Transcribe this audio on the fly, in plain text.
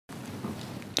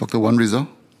Dr. Wan Rizal.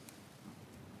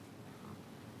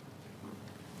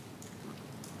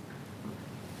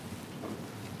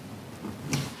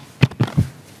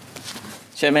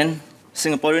 Chairman,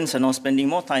 Singaporeans are now spending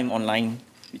more time online,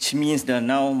 which means they are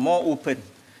now more open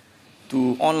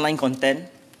to online content,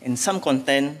 and some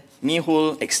content may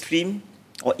hold extreme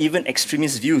or even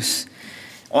extremist views,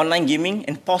 online gaming,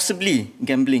 and possibly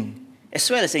gambling, as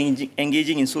well as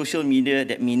engaging in social media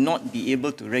that may not be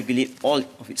able to regulate all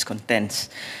of its contents.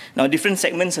 Now, different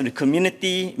segments of the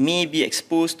community may be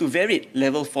exposed to varied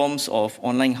level forms of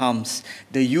online harms.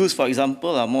 The youth, for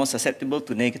example, are more susceptible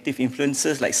to negative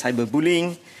influences like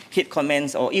cyberbullying, hate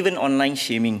comments, or even online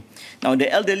shaming. Now, the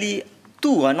elderly,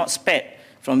 too, are not spared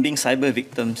from being cyber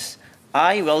victims.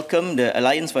 I welcome the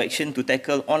Alliance for Action to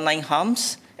tackle online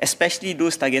harms, especially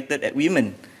those targeted at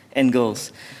women and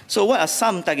girls. So what are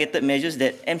some targeted measures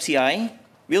that MCI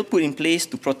will put in place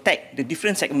to protect the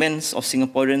different segments of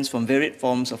Singaporeans from varied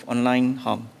forms of online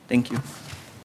harm? Thank you.